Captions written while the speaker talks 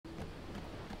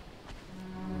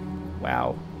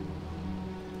Wow.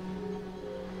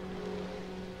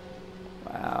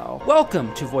 Wow.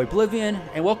 Welcome to Voidblivion,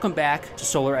 and welcome back to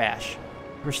Solar Ash.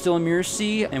 We're still in Mirror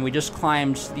Sea, and we just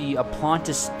climbed the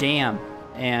Aplantis Dam,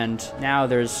 and now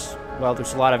there's a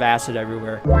lot of acid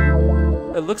everywhere.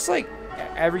 It looks like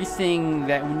everything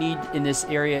that we need in this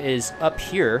area is up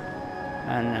here,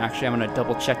 and actually I'm going to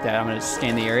double check that. I'm going to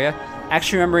scan the area.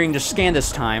 Actually remembering to scan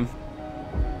this time.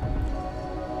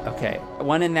 Okay,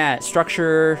 one in that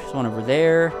structure, there's one over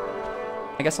there.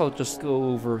 I guess I'll just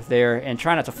go over there and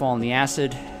try not to fall in the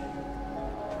acid,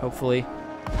 hopefully.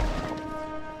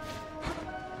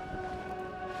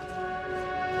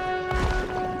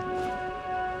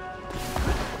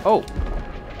 Oh,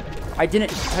 I didn't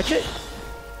touch it?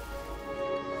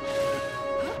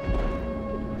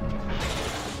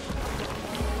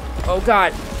 Oh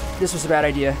God, this was a bad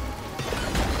idea.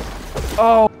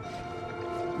 Oh.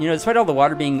 You know, despite all the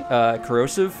water being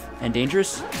corrosive and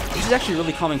dangerous, this is actually a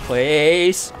really calming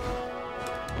place.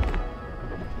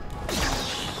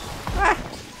 Ah.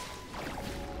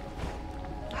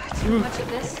 Too much of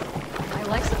this. My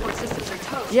life support systems are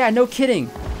toast. Yeah, no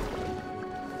kidding.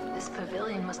 This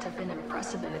pavilion must have been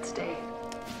impressive in its day.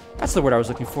 That's the word I was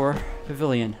looking for.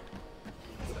 Pavilion.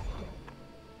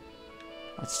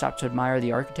 Let's stop to admire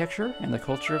the architecture and the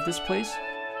culture of this place.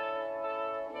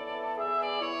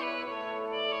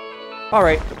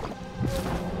 Alright,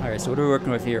 so what are we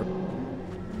working with here?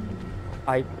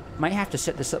 I might have to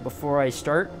set this up before I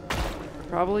start,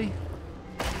 probably.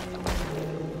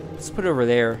 Let's put it over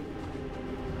there.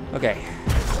 Okay,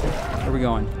 where are we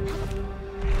going?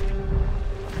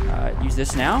 Use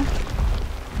this now?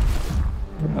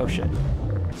 Oh shit.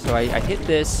 So I hit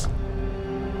this,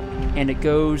 and it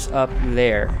goes up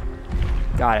there.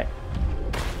 Got it.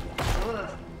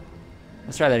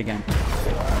 Let's try that again.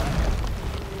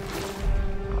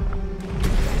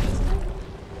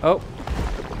 Oh.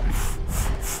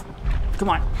 Come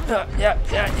on.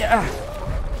 Yeah.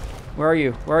 Where are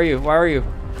you? Where are you? Why are you?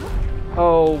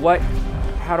 Oh, what?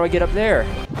 How do I get up there?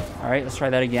 All right, let's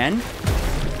try that again.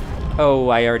 Oh,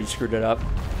 I already screwed it up.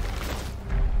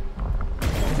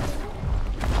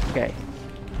 Okay.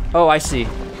 Oh, I see.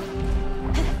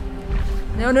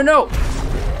 No.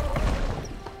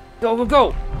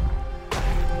 Go.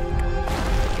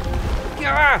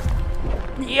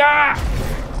 Yeah.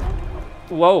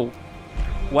 Whoa.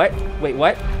 What? Wait,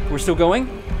 what? We're still going?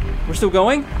 We're still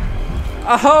going?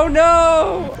 Oh,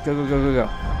 no! Go.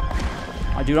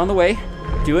 I'll do it on the way.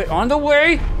 Do it on the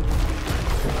way!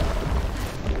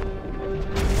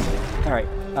 Alright.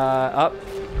 Up.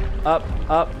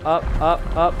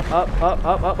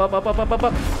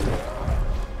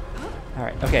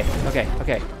 Alright, okay.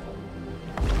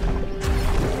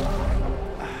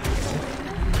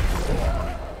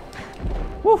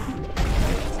 Woo!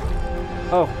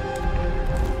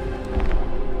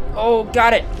 Oh,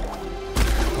 got it.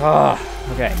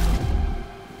 Okay.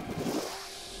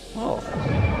 Oh.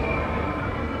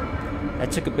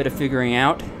 That took a bit of figuring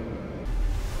out.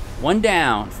 1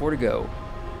 down, 4 to go.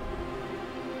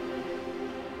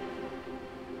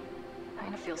 I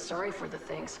kind of feel sorry for the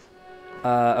things.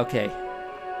 Okay.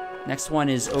 Next one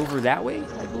is over that way,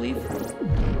 I believe.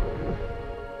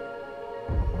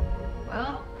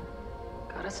 Well,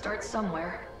 gotta start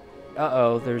somewhere.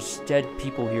 Uh-oh, there's dead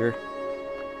people here.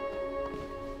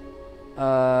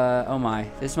 Oh my.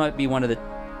 This might be one of the...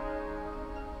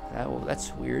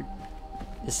 that's weird.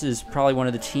 This is probably one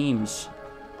of the teams.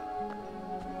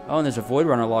 Oh, and there's a Void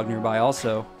Runner log nearby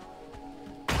also.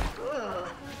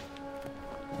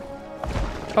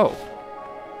 Oh.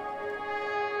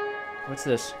 What's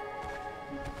this?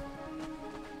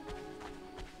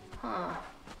 Huh.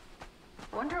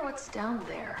 Wonder what's down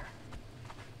there.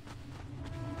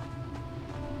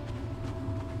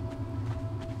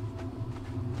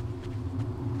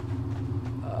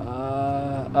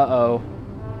 Uh-oh.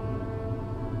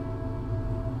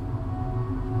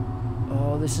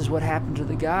 Oh, this is what happened to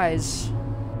the guys.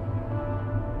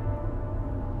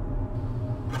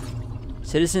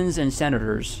 Citizens and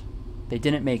senators. They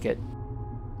didn't make it.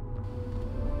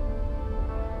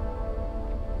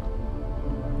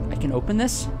 I can open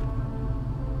this?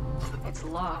 It's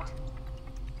locked.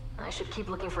 I should keep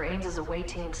looking for Ames's away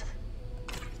teams.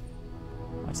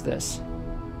 What's this?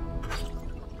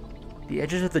 The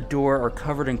edges of the door are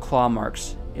covered in claw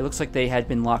marks. It looks like they had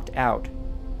been locked out.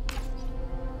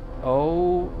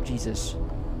 Oh, Jesus.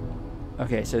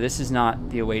 Okay, so this is not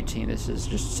the away team. This is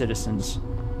just citizens.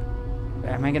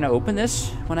 Am I going to open this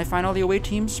when I find all the away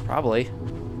teams? Probably.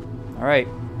 All right,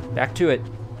 back to it.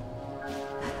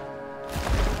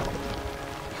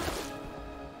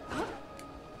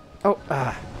 Oh,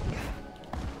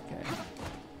 okay.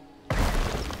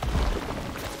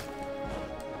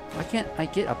 can't I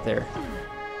get up there?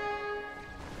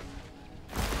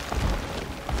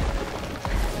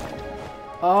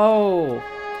 Oh,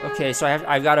 okay. So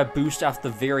I've got to boost off the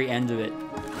very end of it.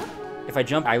 If I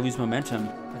jump, I lose momentum.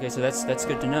 Okay, so that's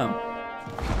good to know.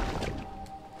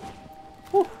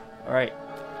 Whew. All right.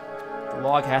 The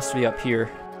log has to be up here.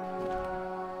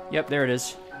 Yep, there it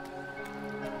is.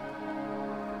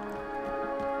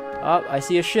 Oh, I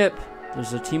see a ship.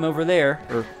 There's a team over there,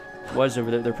 or was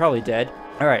over there. They're probably dead.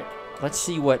 All right, let's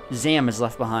see what Zam has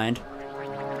left behind.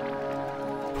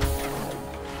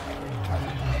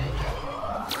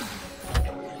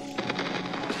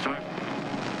 Start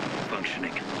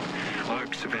functioning.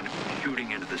 Arcs have been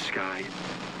shooting into the sky.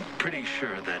 Pretty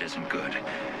sure that isn't good.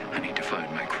 I need to find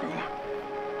my crew.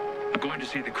 I'm going to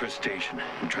see the crustacean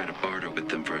and try to barter with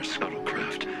them for a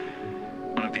scuttlecraft.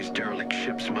 One of these derelict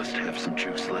ships must have some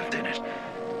juice left in it.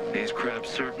 These crabs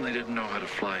certainly didn't know how to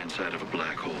fly inside of a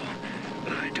black hole,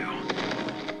 but I do.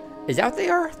 Is that what they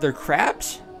are? They're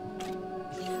crabs?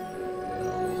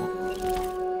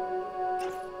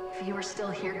 If you were still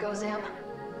here, Gozam,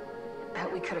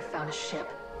 bet we could have found a ship.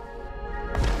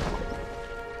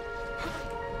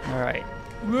 All right.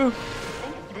 I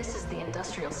think this is the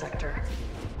industrial sector.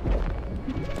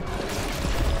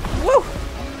 Woo!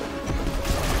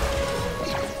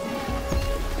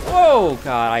 Whoa,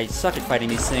 God, I suck at fighting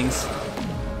these things.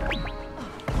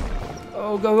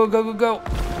 Oh, go, go, go, go, go.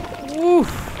 Woo!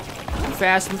 Move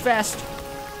fast, move fast.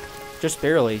 Just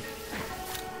barely.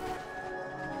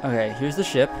 Okay, here's the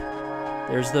ship.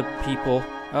 There's the people.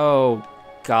 Oh,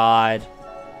 God.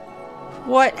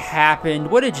 What happened?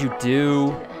 What did you do?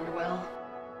 Didn't end well.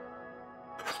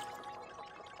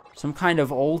 Some kind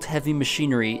of old heavy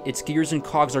machinery. Its gears and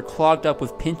cogs are clogged up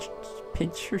with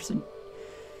pinchers and...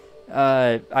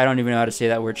 I don't even know how to say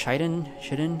that word. Chitin?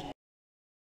 Chitin.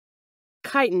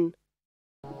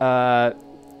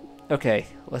 Okay.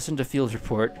 Listen to field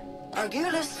report.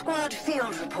 Argula Squad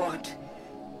Field Report.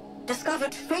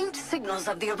 Discovered faint signals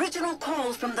of the original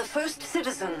call from the first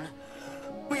citizen.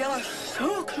 We are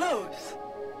so close.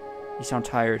 You sound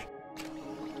tired.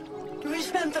 We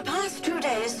spent the past 2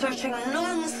 days searching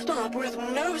non-stop with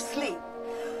no sleep.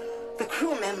 The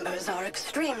crew members are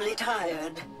extremely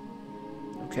tired.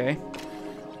 Okay.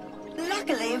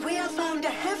 Luckily, we have found a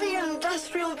heavy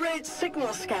industrial-grade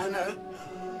signal scanner.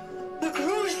 The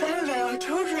crew said they are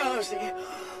too drowsy,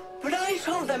 but I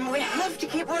told them we have to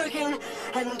keep working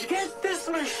and get this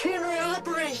machinery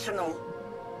operational.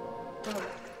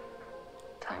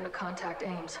 Time to contact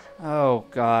Ames. Oh,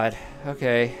 God.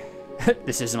 Okay.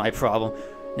 This isn't my problem.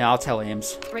 Now I'll tell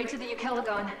Ames. Right to the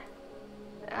Eucaligon.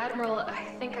 Admiral, I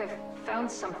think I've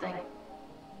found something.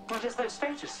 What is their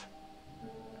status?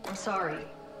 I'm sorry.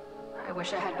 I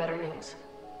wish I had better news.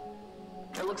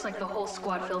 It looks like the whole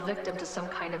squad fell victim to some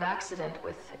kind of accident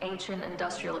with ancient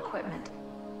industrial equipment.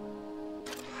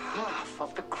 Half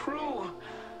of the crew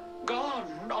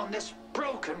gone on this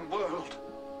broken world.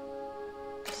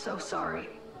 So sorry.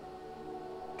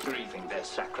 Grieving their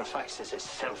sacrifices is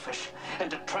selfish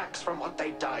and detracts from what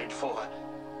they died for.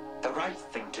 The right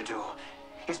thing to do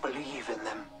is believe in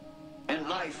them, in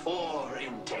life or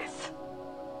in death.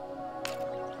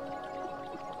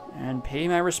 And pay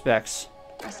my respects.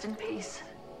 Rest in peace,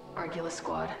 Argula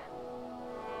Squad.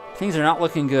 Things are not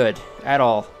looking good at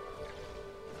all.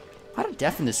 A lot of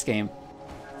death in this game.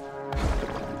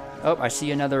 Oh, I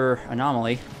see another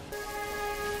anomaly.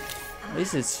 At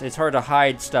least it's hard to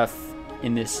hide stuff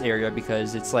in this area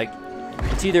because it's like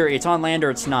it's either it's on land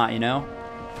or it's not, you know?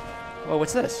 Oh,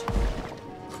 what's this?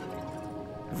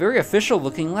 A very official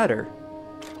looking letter.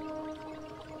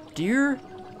 Dear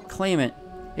claimant,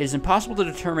 it is impossible to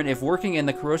determine if working in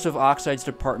the corrosive oxides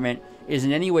department is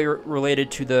in any way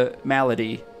related to the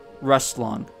malady, rust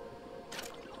lung.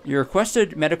 Your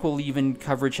requested medical leave and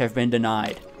coverage have been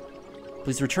denied.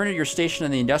 Please return to your station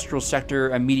in the industrial sector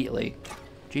immediately.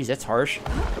 Geez, that's harsh.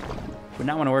 Would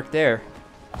not want to work there.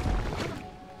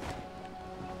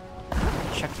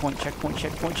 Checkpoint, checkpoint,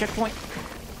 checkpoint, checkpoint.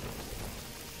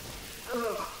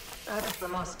 Ugh, that's the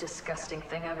most disgusting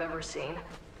thing I've ever seen.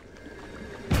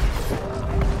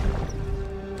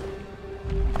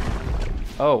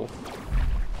 Oh.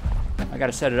 I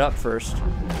gotta set it up first.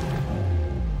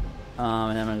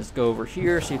 And then I'm gonna just go over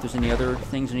here, see if there's any other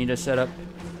things I need to set up.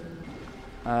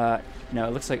 No,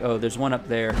 it looks like, oh, there's one up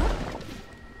there.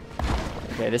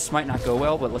 Okay, this might not go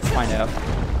well, but let's find out.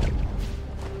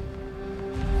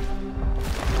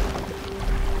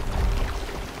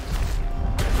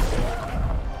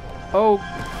 Oh.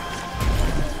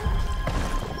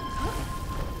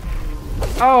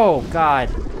 Oh, God.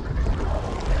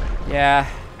 Yeah.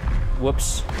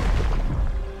 Whoops.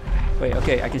 Wait,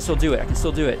 okay, I can still do it. I can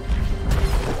still do it.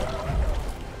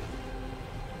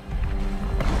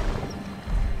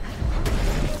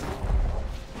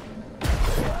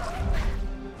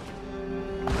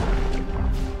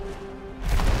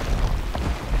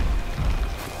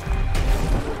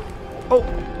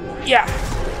 Yeah.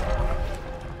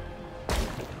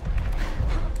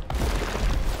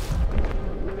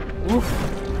 Oof.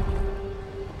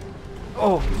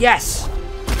 Oh, yes.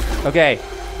 Okay.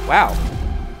 Wow.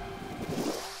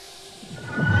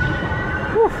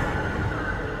 Whew.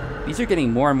 These are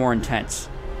getting more and more intense.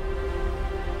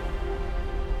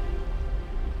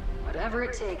 Whatever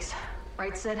it takes.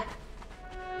 Right, Sid?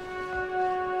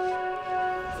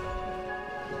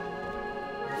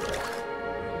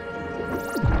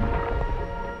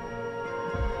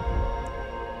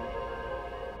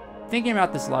 Thinking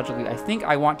about this logically, I think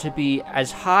I want to be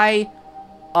as high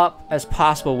up as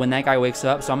possible when that guy wakes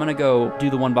up, so I'm gonna go do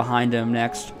the one behind him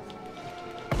next.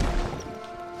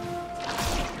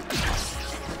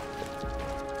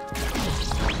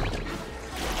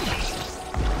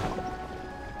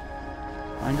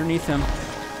 Underneath him.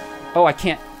 Oh, I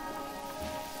can't.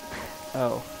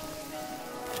 Oh.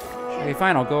 Okay,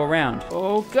 fine, I'll go around.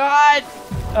 Oh, God!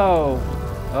 Oh.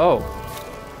 Oh.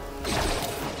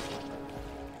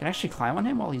 Can I actually climb on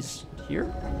him while he's here?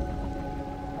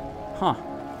 Huh.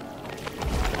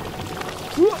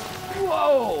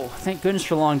 Whoa! Thank goodness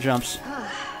for long jumps.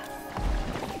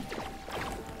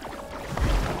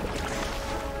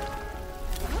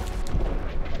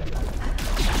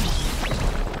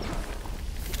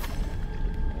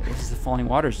 This is the Falling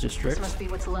Waters District. This must be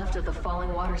what's left of the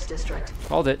Falling Waters District.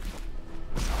 Called it.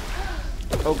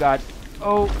 Oh, God.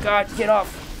 Oh, God, get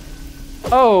off.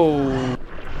 Oh.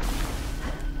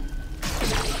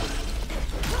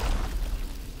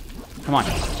 Come on.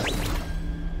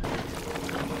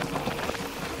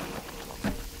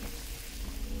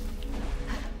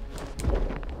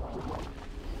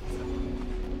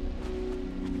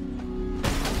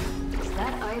 Is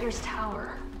that Eider's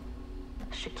tower?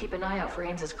 Should keep an eye out for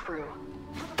Ames's crew.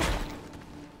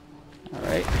 All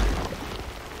right.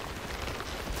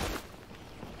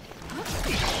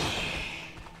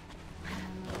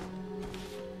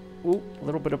 Ooh, a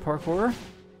little bit of parkour.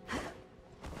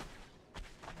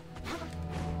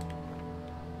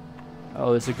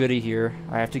 Oh, there's a goodie here.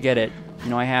 I have to get it. You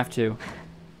know I have to.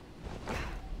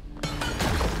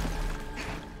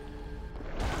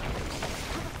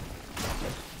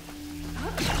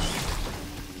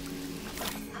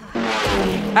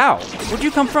 Ow! Where'd you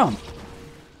come from?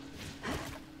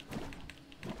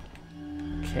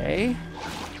 Okay.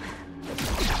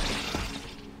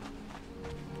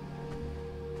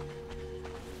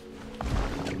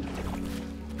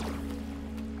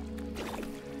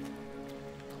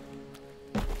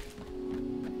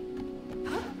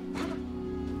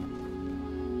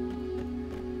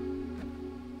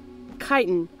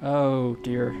 Chitin. Oh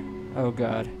dear. Oh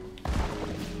god.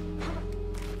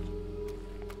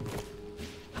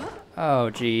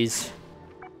 Oh jeez.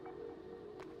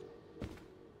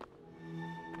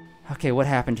 Okay, what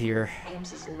happened here?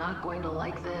 Ames is not going to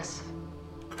like this.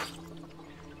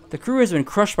 The crew has been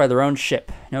crushed by their own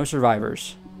ship. No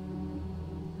survivors.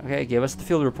 Okay, give us the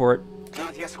field report.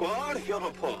 Nadia Squad, field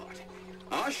report.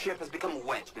 Our ship has become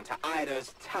wedged into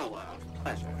Eider's Tower of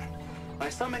Pleasure. By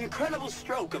some incredible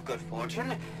stroke of good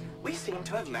fortune, we seem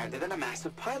to have landed in a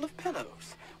massive pile of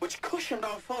pillows, which cushioned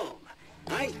our fall.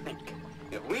 I think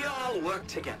if we all work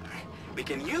together, we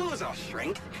can use our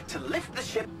strength to lift the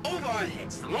ship over our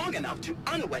heads long enough to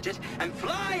unwedge it and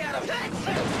fly out of that.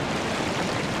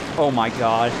 Oh my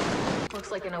god.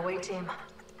 Looks like an away team.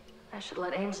 I should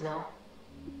let Ames know.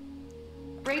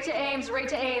 Right to Ames, right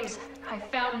to Ames. I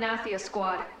found Nathia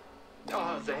Squad.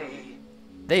 Are they?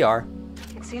 They are.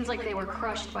 It seems like they were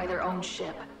crushed by their own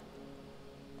ship.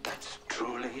 That's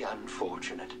truly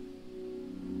unfortunate.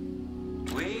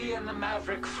 We in the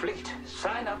Maverick fleet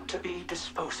sign up to be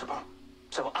disposable,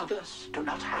 so others do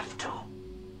not have to.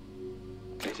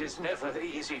 It is never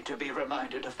easy to be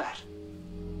reminded of that.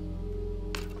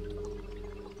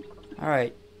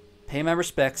 Alright. Pay my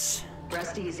respects.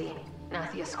 Rest easy,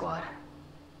 Nathia Squad.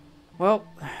 Well,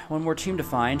 one more team to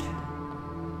find.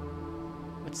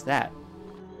 What's that?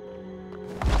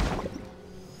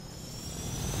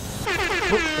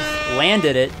 Oop,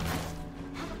 landed it.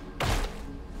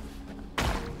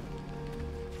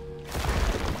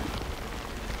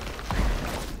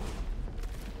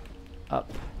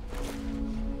 Up.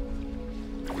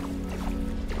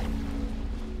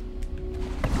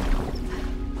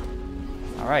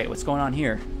 Alright, what's going on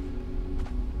here?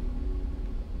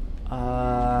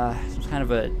 Some kind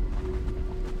of a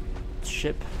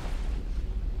ship.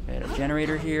 Got a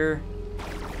generator here.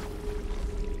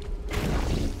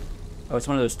 Oh, it's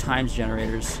one of those times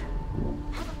generators.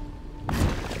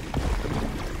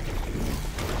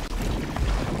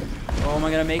 Oh, am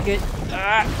I gonna make it?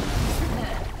 Ah!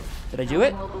 Did I do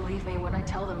it? No one will believe me when I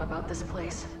tell them about this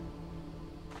place.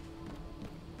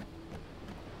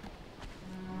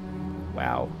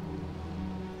 Wow.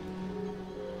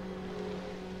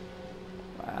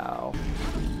 Wow.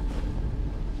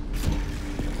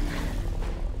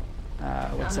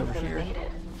 What's over here?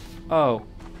 Oh,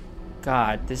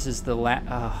 God, this is the last.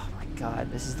 Oh my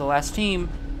God, this is the last team.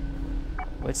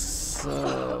 What's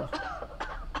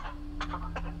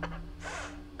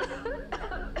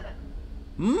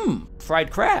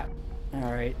fried crab.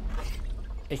 All right.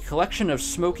 A collection of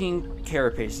smoking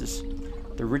carapaces.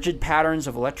 The rigid patterns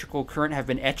of electrical current have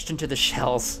been etched into the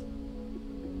shells.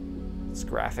 It's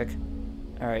graphic.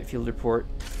 All right, field report.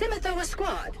 Simithoa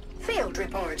Squad, field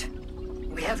report.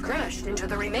 We have crashed into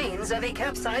the remains of a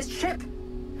capsized ship.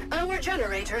 Our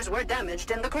generators were damaged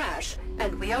in the crash,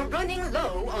 and we are running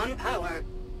low on power.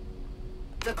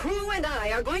 The crew and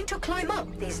I are going to climb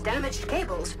up these damaged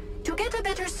cables to get a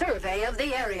better survey of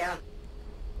the area.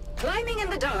 Climbing in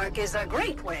the dark is a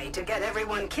great way to get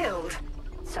everyone killed.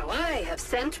 So I have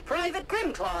sent Private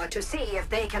Grimclaw to see if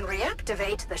they can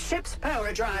reactivate the ship's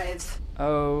power drives.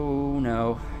 Oh,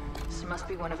 no. This must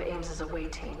be one of Ames's away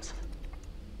teams.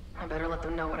 I better let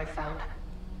them know what I found.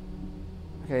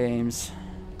 Okay, Ames.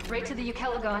 Right to the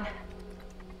Ukelagon.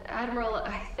 Admiral,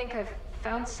 I think I've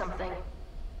found something.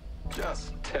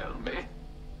 Just tell me.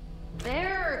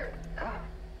 They're...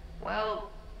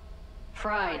 well...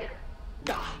 fried.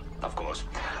 Ah, of course.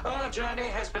 Our journey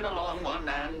has been a long one,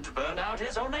 and burnout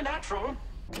is only natural.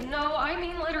 No, I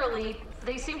mean literally.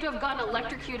 They seem to have gotten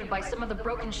electrocuted by some of the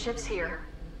broken ships here.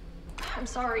 I'm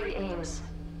sorry, Ames.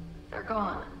 They're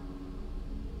gone.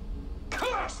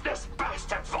 Curse this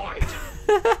bastard void!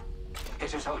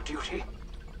 It is our duty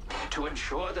to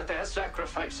ensure that their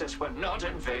sacrifices were not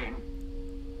in vain.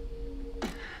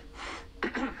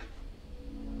 All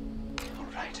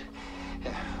right.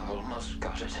 Almost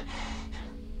got it.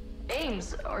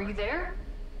 Ames, are you there?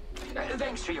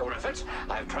 Thanks to your efforts,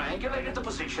 I've triangulated the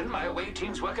position my away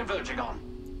teams were converging on.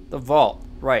 The vault,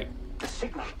 right. The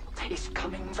signal is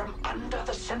coming from under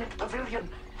the Senate Pavilion.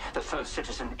 The first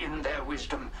citizen, in their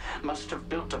wisdom, must have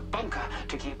built a bunker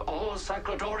to keep all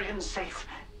Cyclodorians safe.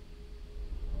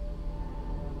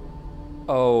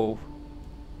 Oh.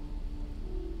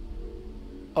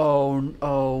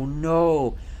 Oh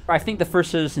no. I think the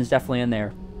first citizen's definitely in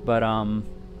there, but well,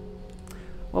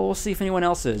 we'll see if anyone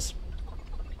else is.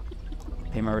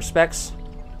 Pay my respects.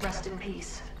 Rest in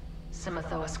peace,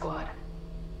 Simithoa Squad.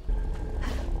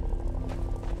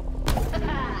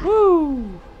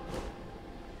 Woo!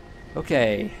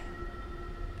 Okay.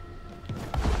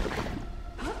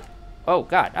 Oh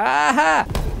God! Aha!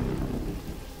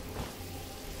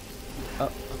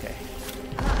 Oh, okay.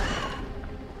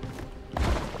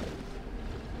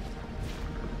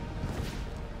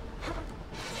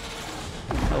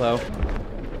 Hello.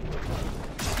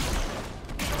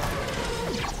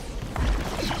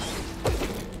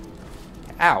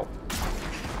 Ow.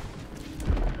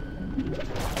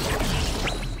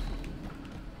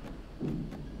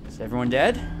 Is everyone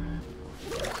dead?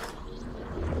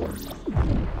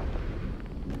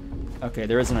 Okay,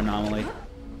 there is an anomaly.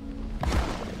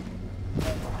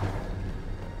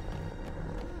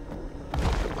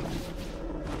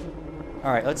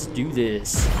 Alright, let's do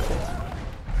this.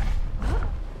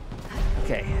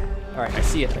 Okay. Alright, I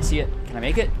see it. I see it. Can I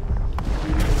make it?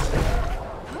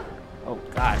 Oh,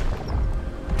 God.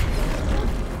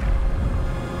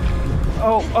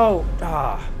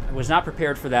 I was not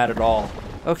prepared for that at all.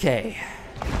 Okay.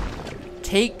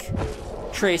 Take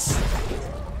trace.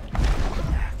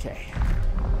 Okay.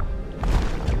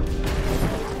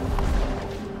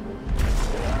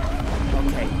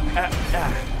 Okay.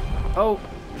 Oh.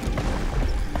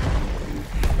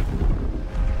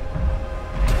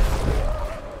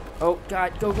 Oh,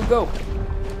 God. Go, go, go.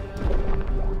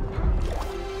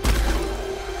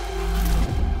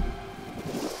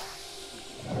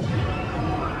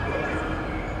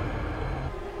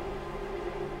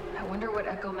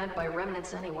 Meant by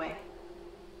remnants anyway.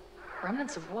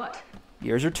 Remnants of what?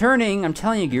 Gears are turning. I'm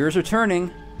telling you, gears are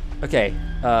turning. Okay,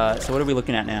 so what are we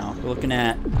looking at now? We're looking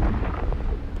at...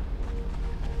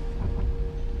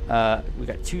 we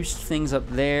got two things up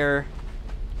there.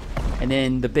 And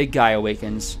then the big guy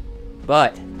awakens.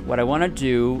 But what I want to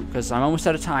do, because I'm almost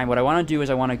out of time, what I want to do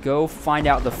is I want to go find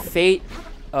out the fate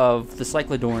of the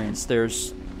Cyclodorians.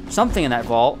 There's something in that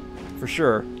vault, for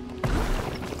sure.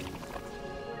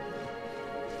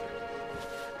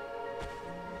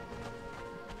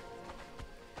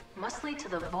 Must lead to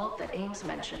the vault that Ames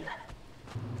mentioned.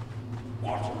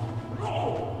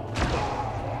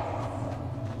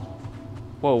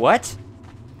 Whoa, what?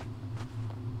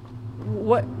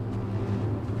 What?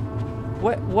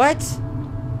 What?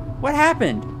 What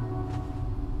happened?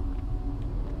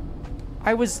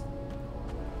 I was...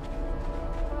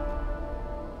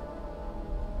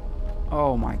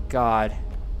 Oh my god.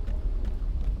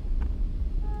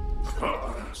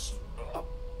 First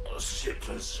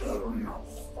citizen.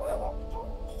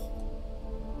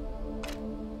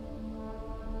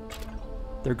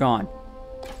 They're gone.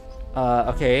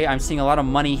 Okay, I'm seeing a lot of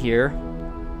money here.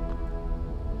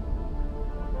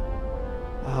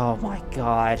 Oh my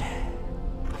god.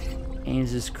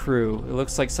 Ames's crew. It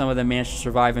looks like some of them managed to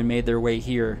survive and made their way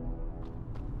here.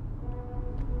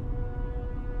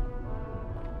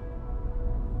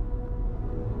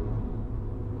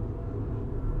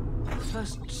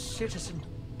 First Citizen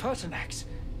Pertinax,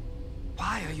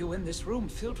 why are you in this room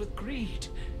filled with greed?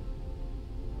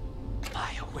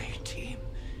 My away team.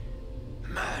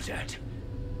 Murdered.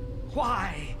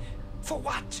 Why? For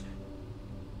what?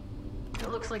 It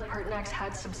looks like Pertinax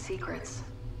had some secrets.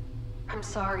 I'm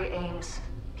sorry, Ames.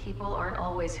 People aren't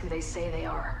always who they say they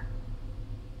are.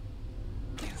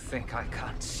 You think I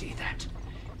can't see that?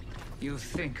 You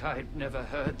think I'd never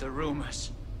heard the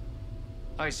rumors?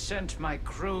 I sent my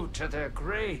crew to their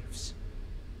graves.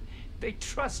 They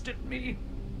trusted me,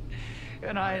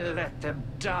 and I let them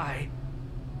die.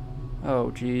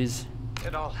 Oh, jeez.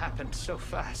 It all happened so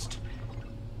fast.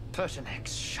 Pertinax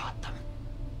shot them,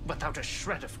 without a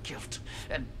shred of guilt,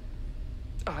 and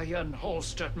I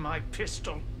unholstered my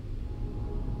pistol.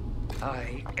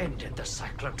 I ended the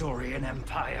Cyclodorian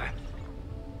Empire.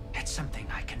 It's something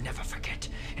I can never forget,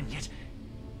 and yet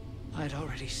I'd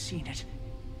already seen it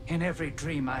in every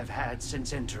dream I've had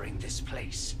since entering this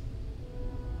place.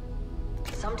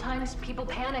 Sometimes people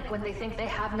panic when they think they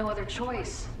have no other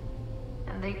choice.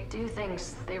 And they do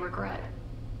things they regret.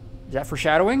 Is that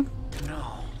foreshadowing?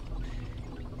 No.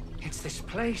 It's this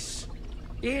place.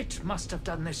 It must have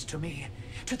done this to me.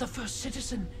 To the first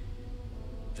citizen.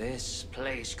 This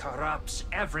place corrupts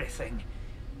everything.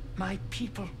 My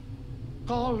people.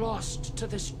 All lost to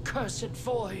this cursed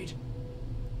void.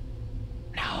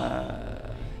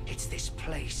 No. It's this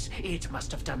place. It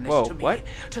must have done this to me. What?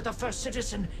 To the first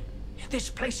citizen. This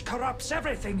place corrupts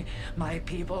everything. My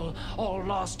people, all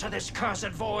lost to this cursed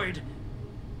void.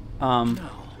 No.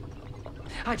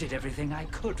 I did everything I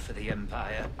could for the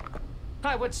Empire.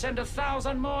 I would send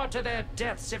 1,000 more to their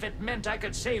deaths if it meant I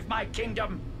could save my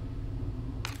kingdom.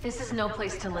 This is no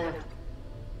place to live.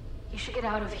 You should get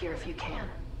out of here if you can.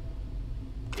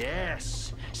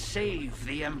 Yes, save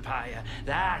the Empire.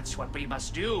 That's what we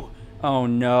must do. Oh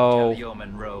no. Tell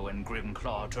Yeoman Rowe and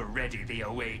Grimclaw to ready the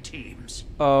away teams.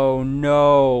 Oh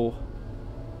no.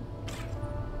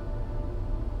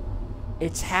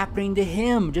 It's happening to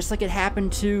him, just like it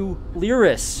happened to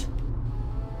Lyris.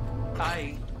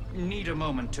 I need a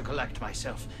moment to collect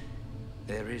myself.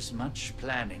 There is much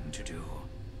planning to do.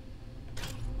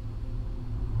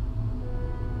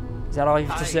 Is that all you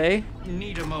have to say? I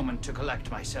need a moment to collect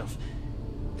myself.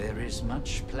 There is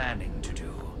much planning to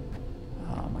do.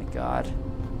 Oh my god.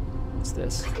 What's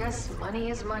this? I guess money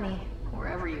is money,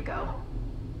 wherever you go.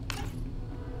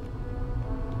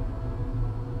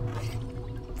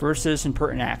 First Citizen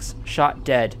Pertinax, shot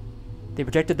dead. They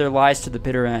protected their lives to the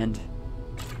bitter end.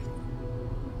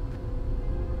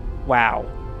 Wow.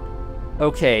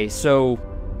 Okay, so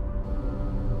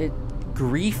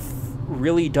grief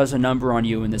really does a number on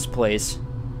you in this place.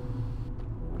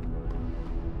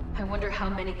 I wonder how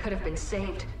many could have been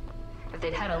saved if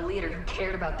they'd had a leader who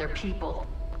cared about their people.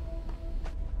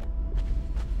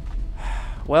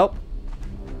 Well,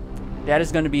 that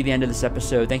is going to be the end of this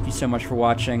episode. Thank you so much for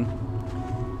watching.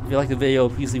 If you like the video,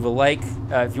 please leave a like.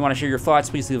 If you want to share your thoughts,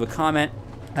 please leave a comment.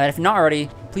 If not already,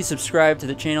 please subscribe to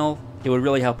the channel. It would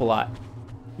really help a lot.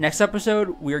 Next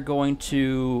episode, we're going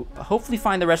to hopefully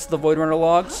find the rest of the Void Runner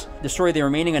logs, destroy the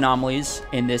remaining anomalies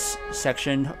in this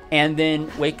section, and then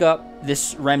wake up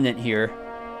this remnant here.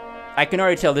 I can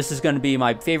already tell this is going to be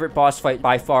my favorite boss fight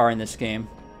by far in this game.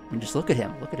 I mean, just look at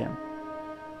him. Look at him.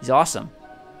 He's awesome.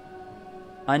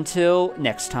 Until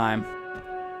next time.